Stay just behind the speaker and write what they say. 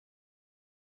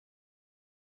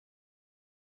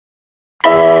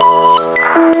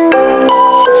Okay.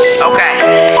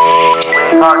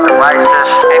 Talk the righteous.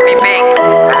 If you big,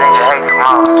 that nigga hate the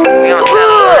most. You don't tell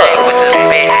him what with this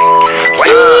big.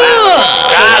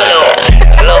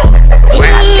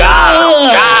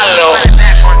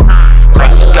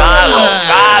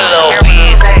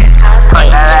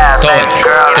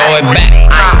 Throw it back.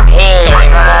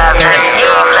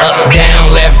 Up,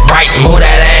 down, left, right, move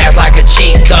that ass like a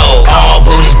cheat code. All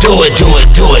booties, do it.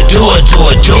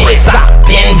 Stop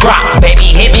and drop, baby,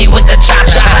 hit me with the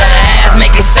cha-cha. That ass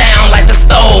make it sound like the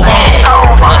stove on.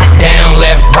 Up, down,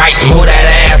 left, right, move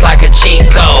that ass like a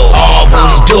cheat code. All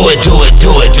booties, do it.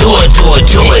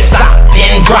 Stop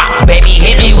and drop, baby,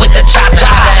 hit me with the cha-cha.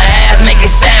 That ass make it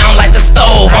sound like the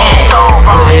stove on.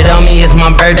 Put it on me, it's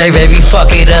my birthday, baby,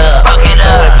 fuck it up. Throw it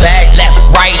back, left,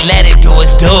 right, let it do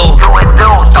its due. Throw it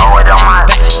on my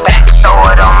back, throw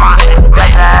it on my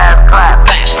let the ass clap.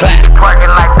 Twerk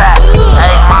it like that.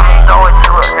 Hey, mommy, throw it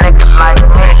to a nigga like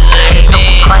me.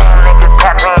 Clean niggas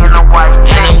tap me in the white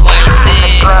tee. In the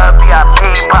club,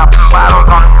 VIP, popping bottles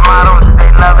on these models.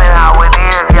 They loving how it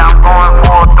is. Yeah, I'm going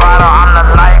full throttle. I'm the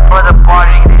life for the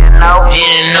party. Didn't know?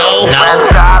 No. Ratch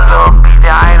God, little bitch,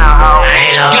 I ain't a hoe.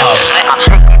 I'm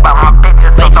picky about my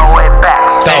bitches, so throw it back.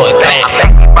 I'm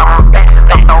picky about my bitches,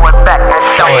 so throw it back.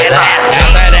 Throw it up.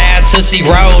 Drop that ass, tootsie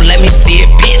roll, let me see it,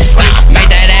 bitch. Stop. Make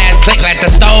that ass click like the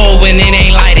stove when it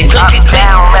ain't lighting. Click.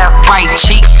 Right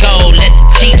cheek go, let the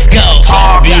cheeks go.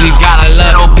 Beauty's got a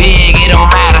little big, it don't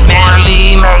matter.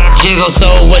 Leave jiggle, so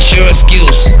what's your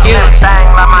excuse?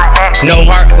 No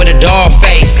heart with a dog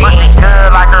face.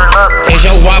 Is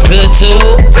your walk good too?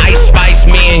 Ice Spice,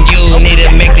 me and you need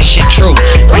to make this shit true.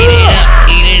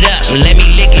 Eat it up, let me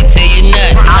lick it till you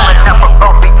nut.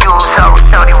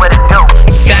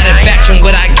 Satisfaction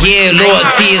what I give,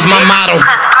 loyalty is my motto.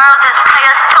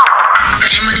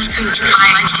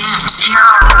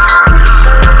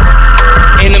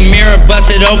 In the mirror, bust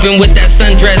it open with that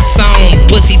sundress song.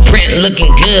 Pussy print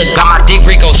looking good, got my dick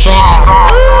Rico strong.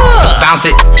 Bounce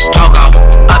it, pogo,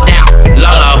 up, down,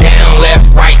 low, down,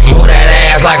 left, right, move that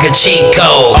ass like a cheat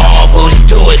code. All booty,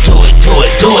 do it. Stop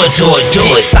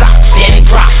and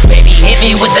drop, baby, hit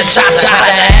me with the cha-cha.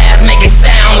 That ass make it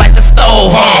sound like the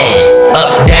stove on.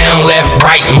 Up, down, left,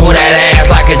 right, move that ass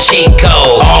like a cheat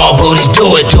code. All booties,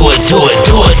 do it. Stop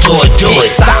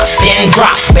and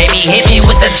drop, baby, hit me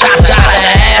with the cha-cha.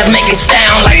 That ass make it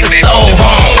sound like the stove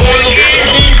on.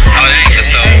 Oh, that ain't the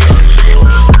stove.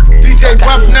 DJ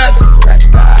Puff Nuts. Ratch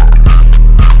God.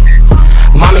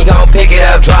 Mommy gon' pick it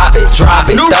up, drop it. Throw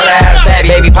that ass back,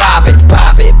 baby, pop it.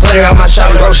 Put it on my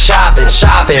shoulder, go shopping.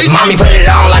 Mommy put it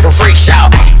on like a freak show.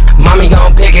 Mommy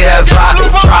gon' pick it up, drop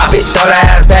it. Throw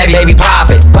that ass back, baby,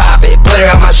 pop it. Put it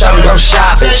on my shoulder, go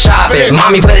shopping.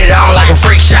 Mommy put it on like a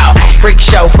freak show. Freak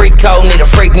code, need a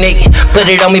freak nigga. Put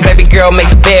it on me, baby girl, make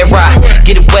the bed rock.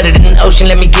 Get it wetter than the ocean,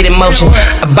 let me get in motion.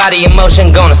 A body in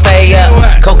motion, gonna stay up.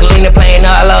 Coca-Lina playing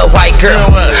all love, white girl.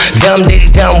 Dumb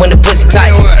diddy dumb when the pussy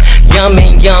tight. Yum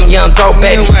and yum, throw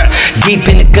babies. Deep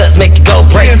in the guts, make you go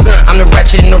crazy. I'm the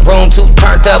ratchet in the room, too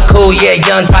turned up, cool, yeah,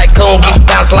 young tycoon. Get it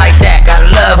bounce like that. Gotta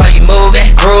love how you move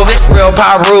it, groove it. Real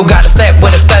power rule, gotta step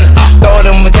with a stun. Throw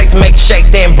them, it takes to make you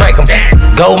shake, then break them.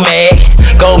 Go mad,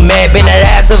 bend that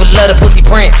ass over, love the pussy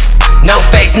prints. No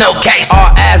face, no case,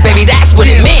 all ass, baby, that's what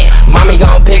it meant. Mommy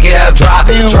gon' pick it up,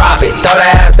 drop it. Throw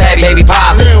that ass back, baby,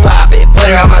 pop it. Put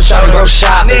it on my shoulder, go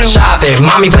shopping.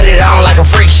 Mommy put it on like a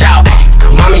freak show.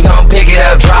 Mommy gon' pick it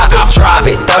up, drop it.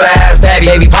 Throw that ass back,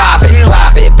 baby, pop it.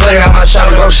 Put it on my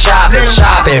shoulder, go shopping.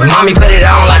 Mommy put it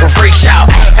on like a freak show.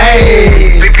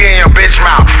 Hey, dick in your bitch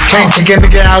mouth. Can't kick a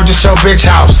nigga out, just your bitch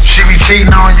house. She be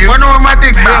cheating on you. Wonder with my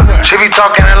dick mouth. She be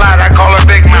talking a lot, I call her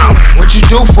big mouth. What you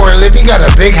do for a living? You got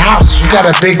a big house, you got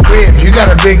a big crib, you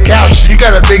got a big couch, you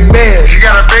got a big bed. You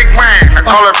got a big man, I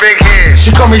call her big head.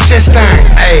 She call me shit stain.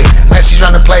 Hey, like she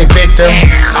trying to play victim.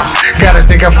 Gotta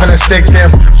think I'm finna stick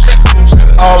them.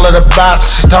 All of the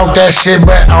bops, she talk that shit,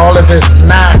 but all of it's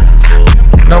not.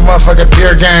 No motherfucking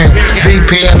pure game.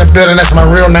 VP in the building, that's my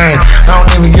real name. I don't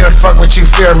even give a fuck what you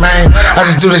fear, man. I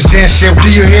just do this gen shit,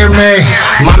 do you hear me?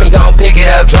 Mommy gon' pick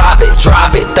it up, drop it. Throw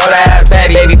that ass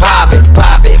back, baby, pop it.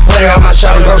 Put it on my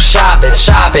shoulder, go shopping.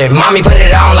 Mommy put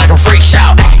it on like a freak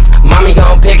show. Mommy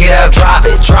gon' pick it up, drop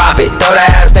it. Throw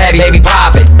that ass back, baby,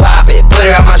 pop it. Put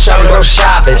it on my shoulder, go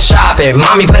shopping.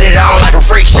 Mommy put it on like a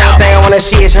freak show. Only thing I wanna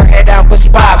see is her head down, pussy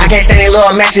pop. I can't stand any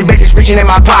little messy bitches reaching in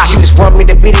my pocket. She just want me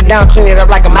to beat it down, clean it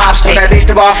up like a mobster. That bitch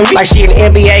the ball for me like she in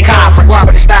an NBA conference. Why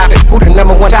would it stop it? Who the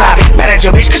number one topic? Mad at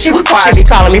your bitch cause she was quiet. She be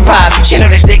calling me poppy. She know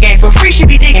this dick ain't for free, she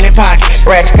be digging in pockets.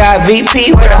 Ratch God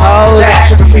VP, where the hoes at?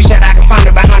 Sugar free shit, I can find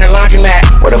her behind the laundromat.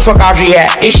 Where the fuck Audrey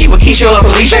at? Is she with Keisha or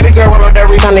Felicia? Baby girl, what on the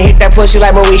reason on the hit that pussy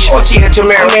like Moesha or Tia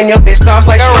Tamara. Man, your bitch starts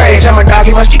like a rage. I'm a dog,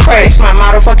 you must be crazy. My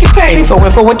motto, fuck you pay for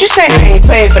what you say. I ain't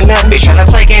paid for nothing, bitch. Tryna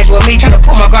play games with me, tryna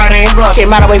pull my guard, I ain't bluff.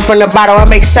 Came all the way from the bottle, I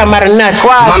make something out of nothing.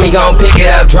 Mommy gon' pick it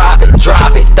up, drop it,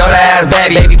 throw that ass,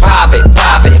 baby, pop it,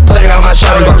 put it on my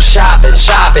shoulder, go shopping.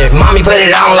 Mommy put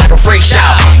it on like a freak show.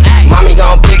 Mommy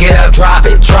gon' pick it up, drop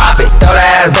it, throw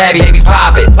that ass, baby,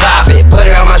 pop it, put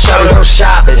it on my shoulder, go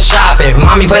shopping.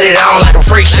 Mommy put it on like a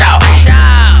freak show.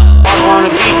 On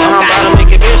the beat, and I'm about to make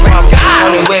it bitch mama.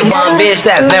 Only with one bitch,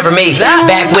 that's never me.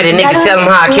 Back with it, nigga, tell him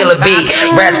how I kill a beat.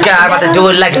 Ratch God, about to do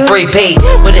it like it's 3P.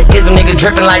 With it, is a nigga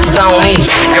dripping like it's on me.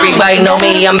 Everybody know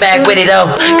me, I'm back with it though.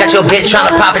 Got your bitch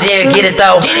tryna pop it, yeah, get it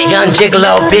though. Young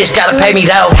gigolo, bitch, gotta pay me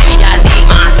though. Y'all need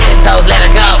my 10 toes, let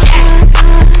her go.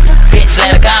 Bitch,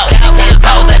 let her go. 10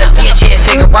 toes, let a bitch, yeah,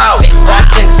 figure out.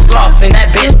 Boston the sloss, and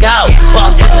that bitch go.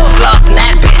 Boston the sloss, and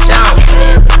that bitch on.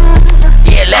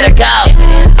 Yeah, let her go.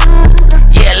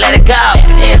 Yeah, let it go.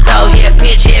 10 toes, yeah,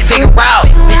 bitch, yeah, figure out.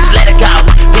 Bitch, let it go.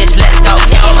 Bitch, let it go.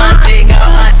 Yo, auntie, go,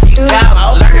 auntie, go.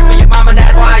 Learn it from your mama,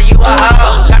 that's why you a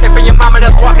hoe. Learn it from your mama,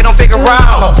 that's walking on figure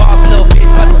out. I'm a boss little bitch,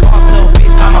 but the boss little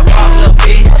bitch. I'm a boss little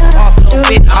bitch.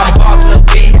 I'm a boss little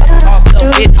bitch. I'm a boss little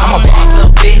bitch. I'm a boss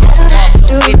little bitch.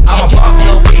 I'm a boss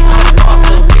little bitch.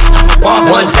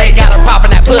 One take, gotta pop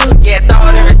in that pussy. Yeah, throw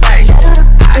it every day.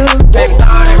 Baby,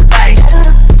 throw it every day.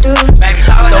 Baby,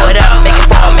 throw it up, make it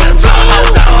fall, make it fall.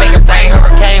 Make it rain,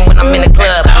 hurricane when I'm in the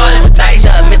club.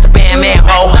 Mr. Bandman,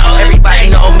 ho. Everybody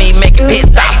know me, make it bitch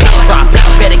stop, pin drop.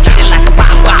 Better get it like a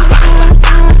bop, bop,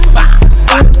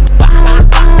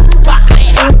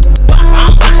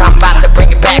 bitch, I'm about to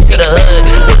bring it back to the hood.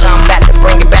 Bitch, I'm about to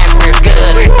bring it back real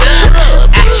good.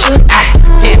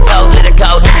 10 toes, let it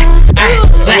go.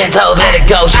 10 toes, let it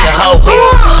go. She a hoe with it.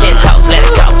 10 toes, let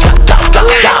it go.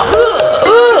 Go.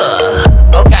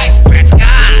 Okay.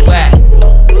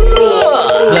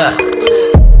 Look,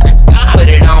 put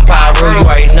it on Pyro, you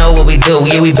already know what we do.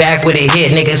 Yeah, we back with a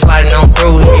hit, niggas sliding on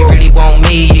through. If you really want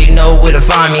me, you know where to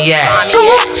find me at. Where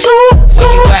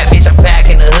you at, bitch? I'm back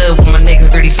in the hood with my niggas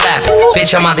really slapping.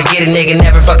 Bitch, I'm out to get a nigga,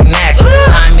 never fucking action.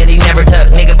 I'm really never tuck,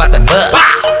 nigga about to bust.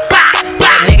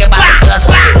 Nigga about to bust,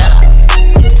 fuck it up.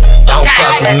 Don't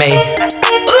fuck with me.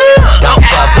 Don't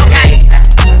fuck with me.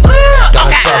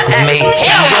 Don't fuck with me.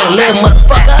 Hell, you little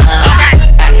motherfucker.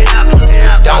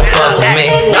 Don't fuck with me.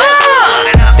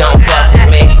 Don't fuck with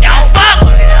me.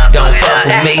 Don't fuck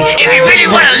with me. If you really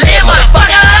wanna live,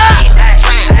 motherfucker.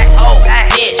 Oh,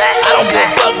 bitch, I don't give a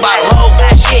fuck about a hoe.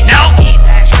 Shit, no.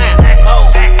 Oh,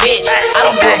 bitch, I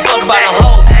don't give a fuck about a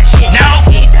hoe. Shit, no.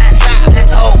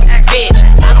 Oh, bitch,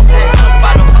 I don't give a fuck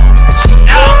about a hoe. Shit,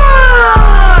 no.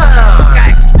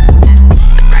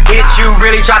 Bitch, you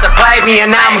really tried to play me,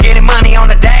 and now I'm getting money on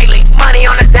the daily. Money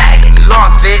on the daily. You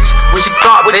lost, bitch. What you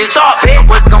thought, bitch?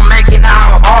 What's gonna make it? Now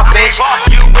I'm a boss, bitch.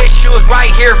 You wish you was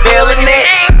right here feeling it.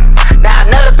 Now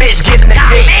another bitch getting the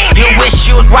dick. You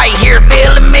wish you was right here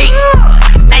feeling me.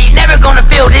 Now you never gonna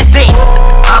feel this deep.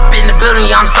 Up in the building,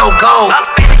 yeah, I'm so cold.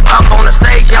 Up on the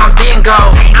stage, yeah, I'm bingo.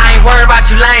 I ain't worried about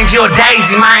you lames, you a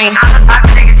daisy, man.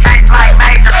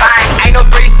 Ain't no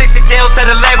 360 deal to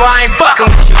the label, I ain't fucking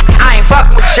with you. I ain't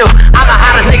fucking with you. I'm the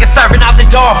hottest nigga serving out the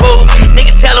dog food.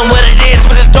 Niggas tell them what it is,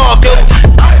 what the dog do.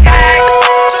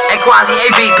 Hey Quasi,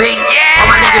 AVP. All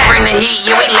my niggas bring the heat,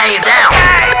 yeah, we lay it down.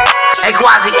 Hey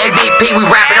Quasi, AVP, we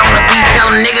rap it on the beat,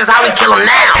 telling niggas how we kill them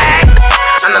now.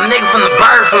 I'm a nigga from the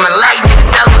bird, from the lake, nigga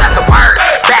tell them that's a word.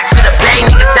 Back to the bay,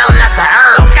 nigga tell them that's a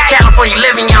herb. California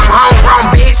living, yeah, I'm homegrown,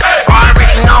 bitch.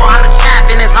 Already know how to trap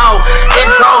in this hoe.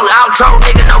 Intro, outro,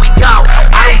 nigga know we go.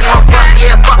 I don't give a fuck,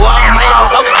 yeah, fuck with them, man.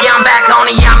 Yeah, I'm back on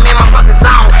it, yeah, I'm in my fucking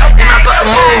zone. In my fucking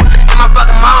mood, in my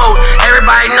fucking mode.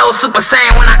 Everybody knows Super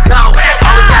Saiyan when I go.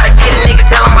 Always gotta get a nigga,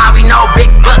 tell them how we know. Big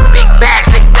buck, big bags,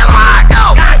 nigga tell them how I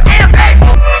go. Hey,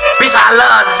 bitch, I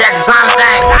love that designer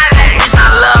thing. Bitch, I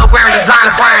love wearing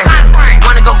designer frames.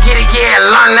 Wanna go get it, yeah,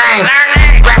 learn name.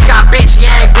 Ratch God, bitch,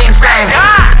 yeah, ain't been same.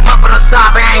 Up on the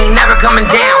top, I ain't never coming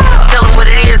down. Tell them what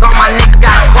it is, all my niggas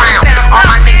got a crown. All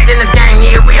my niggas in this game,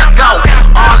 yeah, we a go.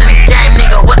 All in the game,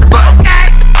 nigga, what the fuck?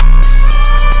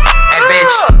 Hey,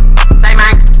 bitch, say,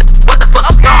 man, what the fuck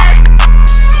you thought?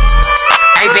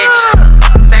 Hey, bitch,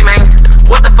 say, man,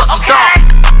 what the fuck you thought?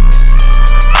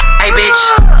 Hey, bitch,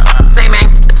 say, man,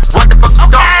 what the fuck you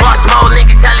thought? Boss mode,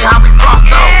 nigga, tell you how we frost,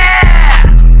 though.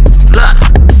 Look,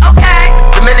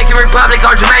 Dominican Republic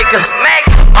or Jamaica.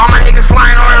 All my niggas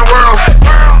flying all around the world.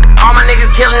 All my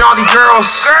niggas killing all these girls.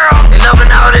 They loving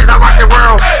nowadays, I rock the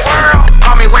world.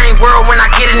 Call me Wayne World when I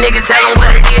get a nigga, tell them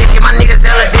what it is. Yeah, my niggas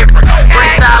tell it different.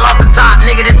 Freestyle off the top,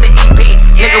 nigga, this the EP.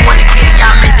 Nigga, when it get it,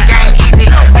 y'all make the game easy.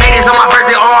 Niggas on my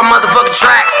birthday, all motherfucking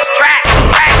tracks.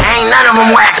 Ain't none of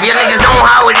them whack. If your niggas know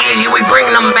how it is, yeah, we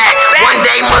bringing them back. One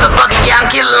day, motherfucker, yeah, I'm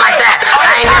killing like that.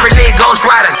 I ain't never lit Ghost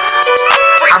Rider.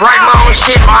 I write my own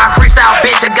shit, or I freestyle,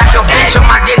 bitch. I got your bitch on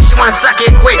my dick, she wanna suck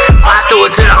it quick. I threw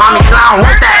it to the homie, cause I don't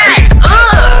want that dick.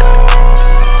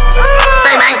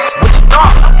 Say, man, what you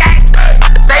thought?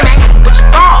 Say, man, what you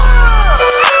thought?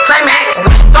 Say, man,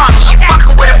 what you thought? You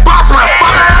fucking with a boss,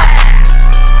 motherfucker.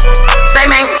 Say,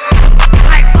 man.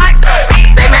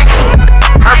 Say, man,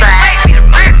 her bad.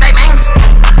 Say, man,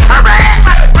 her bad.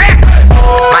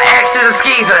 My ex is a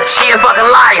skeezer, she a fucking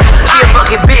liar. She a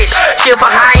fucking bitch, she a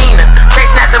fucking hyena.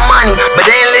 Chasing after money, but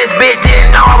then this bitch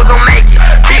didn't know I was gonna make it.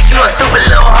 Bitch, you a stupid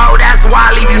little hoe, that's why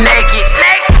I leave you naked.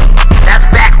 That's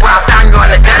back where I found you on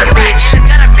the gutter, bitch.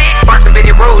 Bustin'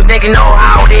 bitty rules, nigga know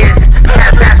how it is.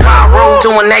 Pass my roll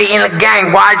to an 8 in the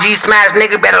gang. YG smash,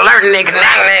 nigga better learn, nigga.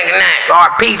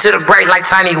 RP to the great like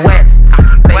Tiny West.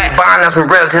 Baby bond us from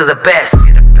real to the best.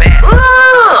 You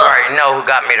already know who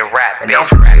got me to rap, And don't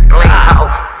forget bling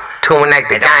ho. 2-8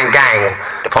 the gang.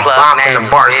 From Bompton to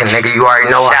Barson, nigga, you already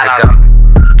know how to go.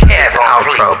 It's the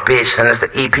outro, bitch, and it's the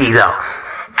EP though.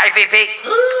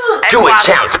 Do it,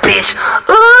 challenge, bitch.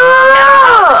 Do it.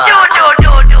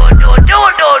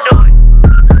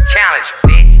 Challenge,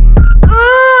 bitch.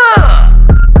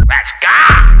 Ratch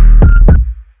God.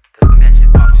 This message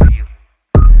brought to you.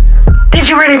 Did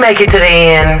you really make it to the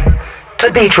end?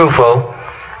 To be truthful,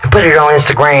 put it on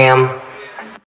Instagram.